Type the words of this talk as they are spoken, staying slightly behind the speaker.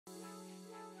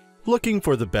Looking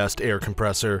for the best air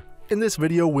compressor? In this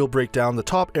video, we'll break down the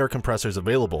top air compressors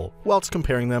available, whilst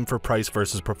comparing them for price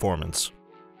versus performance.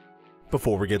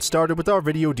 Before we get started with our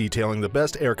video detailing the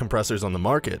best air compressors on the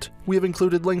market, we have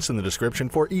included links in the description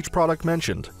for each product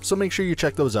mentioned, so make sure you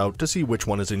check those out to see which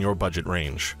one is in your budget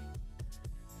range.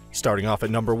 Starting off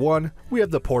at number 1, we have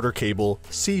the Porter Cable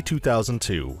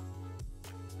C2002.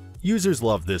 Users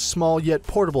love this small yet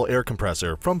portable air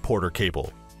compressor from Porter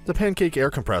Cable. The Pancake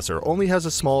air compressor only has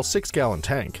a small 6-gallon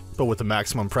tank, but with a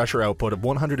maximum pressure output of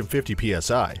 150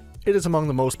 psi, it is among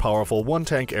the most powerful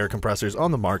one-tank air compressors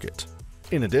on the market.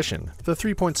 In addition, the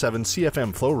 3.7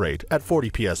 CFM flow rate at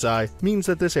 40 psi means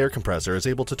that this air compressor is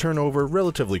able to turn over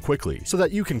relatively quickly so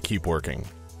that you can keep working.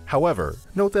 However,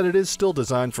 note that it is still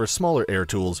designed for smaller air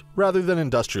tools rather than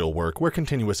industrial work where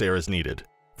continuous air is needed.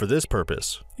 For this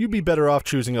purpose, you'd be better off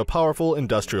choosing a powerful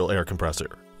industrial air compressor.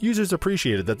 Users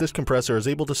appreciated that this compressor is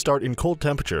able to start in cold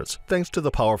temperatures thanks to the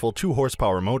powerful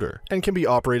 2-horsepower motor and can be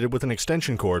operated with an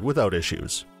extension cord without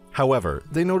issues. However,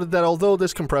 they noted that although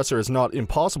this compressor is not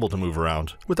impossible to move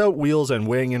around, without wheels and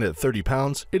weighing in at 30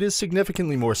 pounds, it is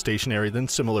significantly more stationary than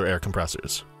similar air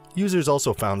compressors. Users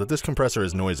also found that this compressor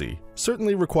is noisy,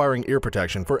 certainly requiring ear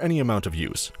protection for any amount of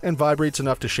use, and vibrates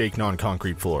enough to shake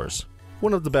non-concrete floors.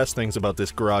 One of the best things about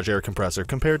this garage air compressor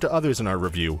compared to others in our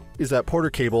review is that Porter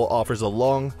Cable offers a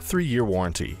long 3-year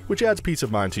warranty, which adds peace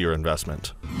of mind to your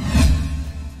investment.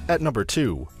 At number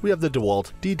 2, we have the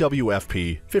DEWALT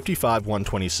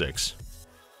DEWFP02012.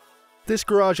 This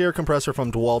garage air compressor from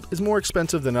DEWALT is more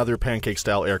expensive than other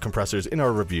pancake-style air compressors in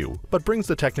our review, but brings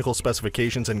the technical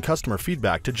specifications and customer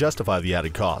feedback to justify the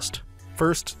added cost.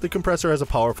 First, the compressor has a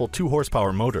powerful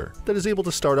 2-horsepower motor that is able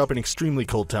to start up in extremely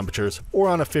cold temperatures or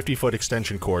on a 50-foot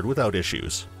extension cord without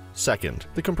issues. Second,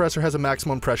 the compressor has a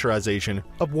maximum pressurization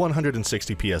of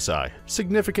 160 psi,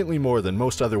 significantly more than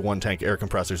most other one-tank air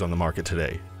compressors on the market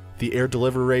today. The air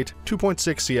delivery rate, 2.6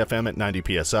 CFM at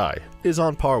 90 psi, is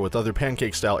on par with other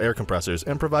pancake-style air compressors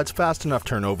and provides fast enough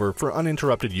turnover for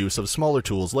uninterrupted use of smaller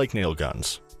tools like nail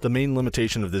guns. The main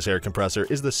limitation of this air compressor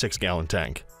is the 6-gallon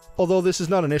tank. Although this is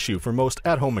not an issue for most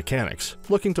at-home mechanics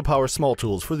looking to power small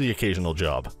tools for the occasional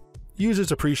job.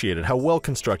 Users appreciated how well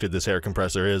constructed this air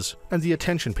compressor is and the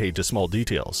attention paid to small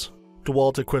details.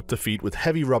 DEWALT equipped the feet with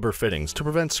heavy rubber fittings to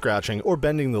prevent scratching or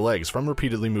bending the legs from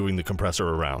repeatedly moving the compressor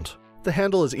around. The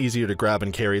handle is easier to grab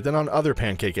and carry than on other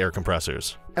pancake air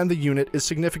compressors, and the unit is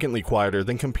significantly quieter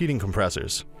than competing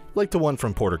compressors, like the one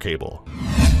from Porter Cable.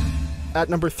 At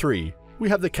number 3, we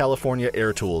have the California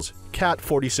Air Tools CAT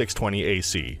 4620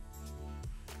 AC.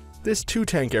 This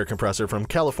 2-tank air compressor from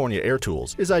California Air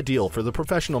Tools is ideal for the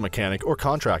professional mechanic or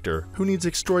contractor who needs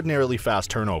extraordinarily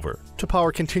fast turnover to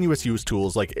power continuous use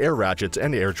tools like air ratchets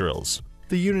and air drills.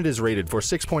 The unit is rated for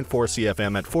 6.4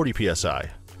 CFM at 40 psi,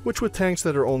 which with tanks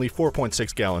that are only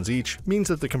 4.6 gallons each means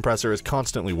that the compressor is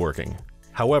constantly working.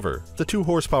 However, the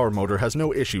 2-horsepower motor has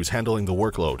no issues handling the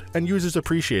workload, and users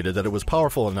appreciated that it was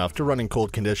powerful enough to run in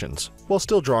cold conditions, while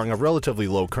still drawing a relatively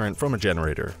low current from a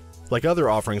generator. Like other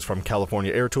offerings from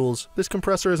California Air Tools, this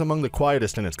compressor is among the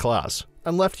quietest in its class,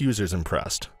 and left users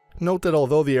impressed. Note that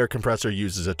although the air compressor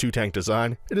uses a 2-tank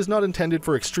design, it is not intended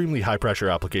for extremely high-pressure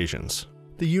applications.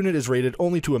 The unit is rated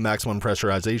only to a maximum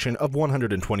pressurization of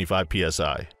 125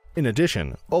 psi. In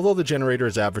addition, although the generator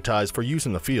is advertised for use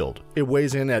in the field, it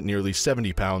weighs in at nearly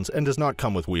 70 pounds and does not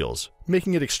come with wheels,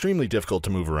 making it extremely difficult to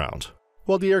move around.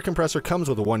 While the air compressor comes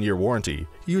with a 1-year warranty,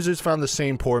 users found the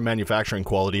same poor manufacturing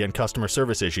quality and customer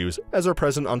service issues as are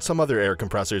present on some other air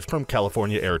compressors from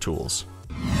California Air Tools.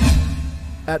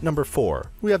 At number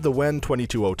 4, we have the WEN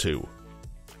 2202.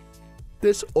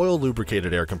 This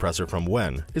oil-lubricated air compressor from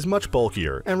WEN is much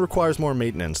bulkier and requires more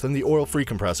maintenance than the oil-free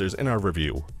compressors in our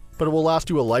review, but it will last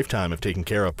you a lifetime if taken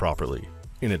care of properly.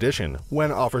 In addition,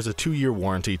 WEN offers a 2-year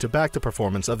warranty to back the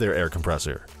performance of their air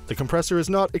compressor. The compressor is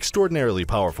not extraordinarily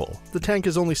powerful. The tank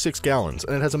is only 6 gallons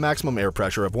and it has a maximum air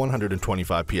pressure of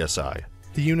 125 psi.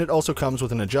 The unit also comes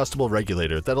with an adjustable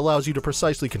regulator that allows you to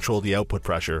precisely control the output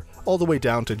pressure all the way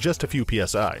down to just a few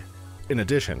psi. In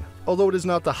addition, although it is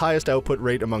not the highest output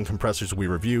rate among compressors we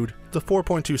reviewed, the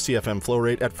 4.2 CFM flow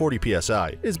rate at 40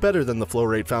 psi is better than the flow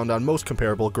rate found on most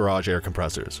comparable garage air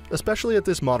compressors, especially at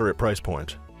this moderate price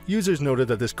point. Users noted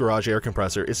that this garage air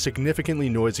compressor is significantly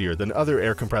noisier than other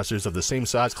air compressors of the same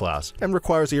size class and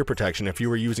requires ear protection if you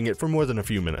are using it for more than a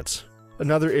few minutes.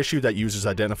 Another issue that users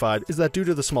identified is that due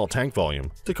to the small tank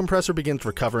volume, the compressor begins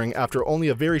recovering after only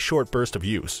a very short burst of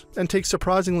use and takes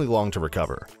surprisingly long to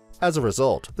recover. As a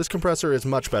result, this compressor is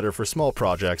much better for small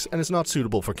projects and is not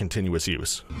suitable for continuous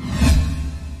use.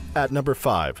 At number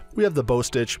 5, we have the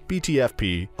Bostitch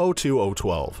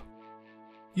BTFP02012.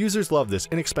 Users love this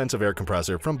inexpensive air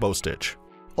compressor from Bostitch.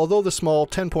 Although the small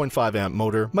 10.5 amp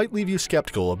motor might leave you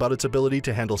skeptical about its ability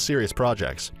to handle serious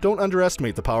projects, don't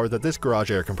underestimate the power that this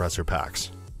garage air compressor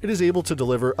packs. It is able to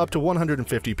deliver up to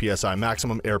 150 psi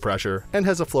maximum air pressure and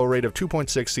has a flow rate of 2.6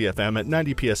 CFM at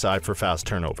 90 psi for fast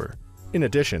turnover. In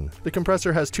addition, the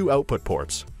compressor has 2 output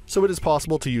ports, so it is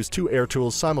possible to use 2 air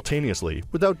tools simultaneously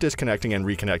without disconnecting and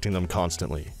reconnecting them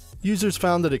constantly. Users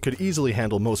found that it could easily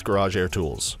handle most garage air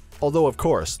tools. Although of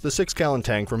course, the 6-gallon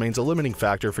tank remains a limiting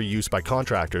factor for use by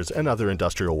contractors and other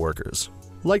industrial workers.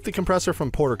 Like the compressor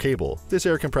from Porter Cable, this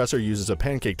air compressor uses a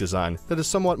pancake design that is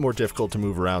somewhat more difficult to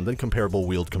move around than comparable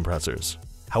wheeled compressors.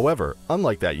 However,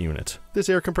 unlike that unit, this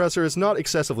air compressor is not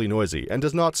excessively noisy and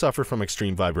does not suffer from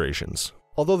extreme vibrations.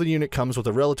 Although the unit comes with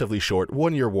a relatively short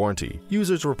 1-year warranty,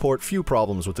 users report few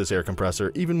problems with this air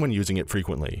compressor even when using it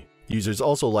frequently. Users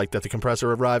also like that the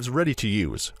compressor arrives ready to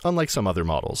use, unlike some other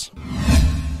models.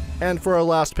 And for our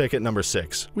last pick at number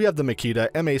 6, we have the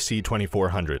Makita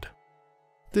MAC2400.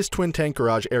 This twin-tank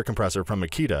garage air compressor from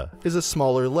Makita is a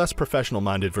smaller, less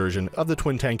professional-minded version of the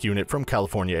twin-tank unit from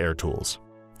California Air Tools.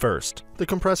 First, the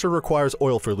compressor requires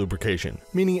oil for lubrication,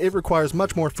 meaning it requires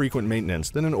much more frequent maintenance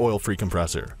than an oil-free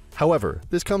compressor. However,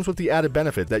 this comes with the added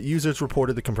benefit that users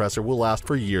reported the compressor will last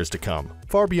for years to come,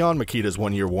 far beyond Makita's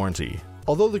 1-year warranty.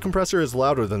 Although the compressor is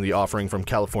louder than the offering from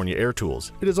California Air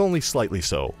Tools, it is only slightly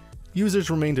so. Users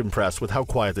remained impressed with how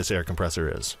quiet this air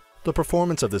compressor is. The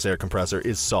performance of this air compressor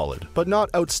is solid, but not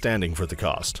outstanding for the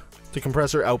cost. The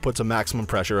compressor outputs a maximum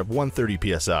pressure of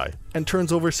 130 psi and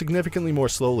turns over significantly more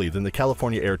slowly than the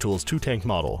California Air Tools 2-tank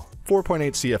model,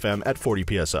 4.8 CFM at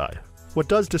 40 psi. What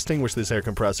does distinguish this air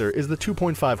compressor is the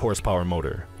 2.5 horsepower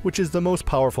motor, which is the most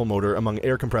powerful motor among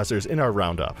air compressors in our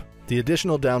roundup. The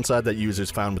additional downside that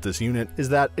users found with this unit is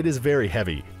that it is very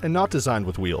heavy and not designed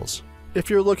with wheels. If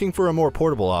you're looking for a more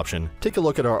portable option, take a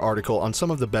look at our article on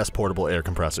some of the best portable air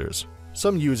compressors.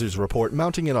 Some users report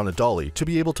mounting it on a dolly to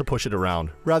be able to push it around,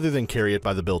 rather than carry it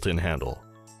by the built-in handle.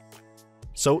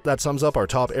 So that sums up our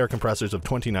top air compressors of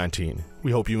 2019.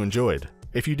 We hope you enjoyed.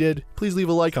 If you did, please leave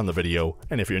a like on the video,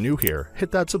 and if you're new here,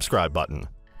 hit that subscribe button.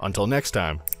 Until next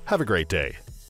time, have a great day.